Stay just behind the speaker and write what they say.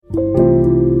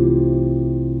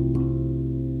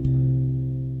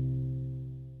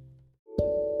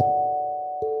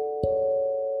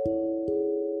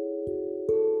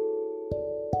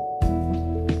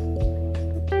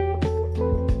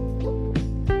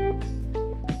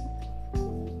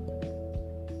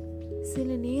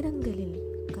சில நேரங்களில்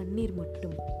கண்ணீர்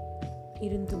மட்டும்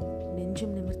இருந்தும் நெஞ்சம்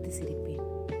நிமிர்த்தி சிரிப்பேன்.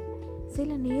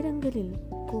 சில நேரங்களில்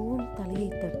கோபம் தலையை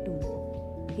தட்டும்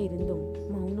இருந்தும்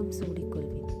மௌனம்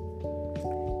சூடிக்கொள்வேன்.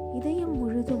 இதயம்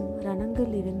முழுதும்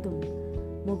ரணங்கள் இருந்தும்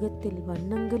முகத்தில்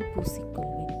வண்ணங்கள்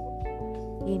பூசிக்கொள்வேன்.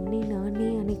 என்னை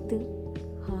நானே அணைத்து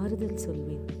ஆறுதல்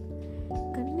சொல்வேன்.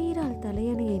 கண்ணீரால்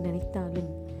தலையணையை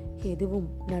நினைத்தாலும் எதுவும்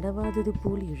நடவாதது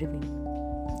போல் எழுவேன்.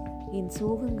 என்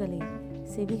சோகங்களை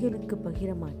செவிகளுக்கு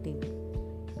பகிர மாட்டேன்.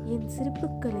 என்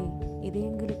சிரிப்புக்களை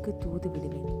இதயங்களுக்கு தூது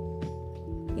விடுவேன்.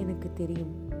 எனக்கு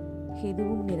தெரியும்,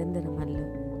 எதுவும் நிரந்தரம் அல்ல.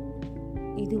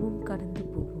 இதுவும் கடந்து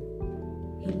போகும்.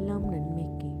 எல்லாம்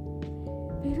நன்மைக்கே.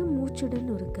 பெரும்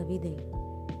மூச்சுடன் ஒரு கவிதை,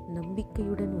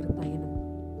 நம்பிக்கையுடன் ஒரு பயணம்.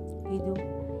 இதோ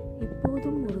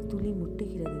இப்போதும் ஒரு துளி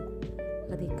முட்டுகிறது.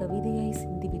 அதை கவிதையாய்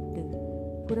சிந்திவிட்டு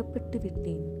புறப்பட்டு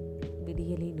விட்டேன்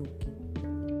விடியலை நோக்கி.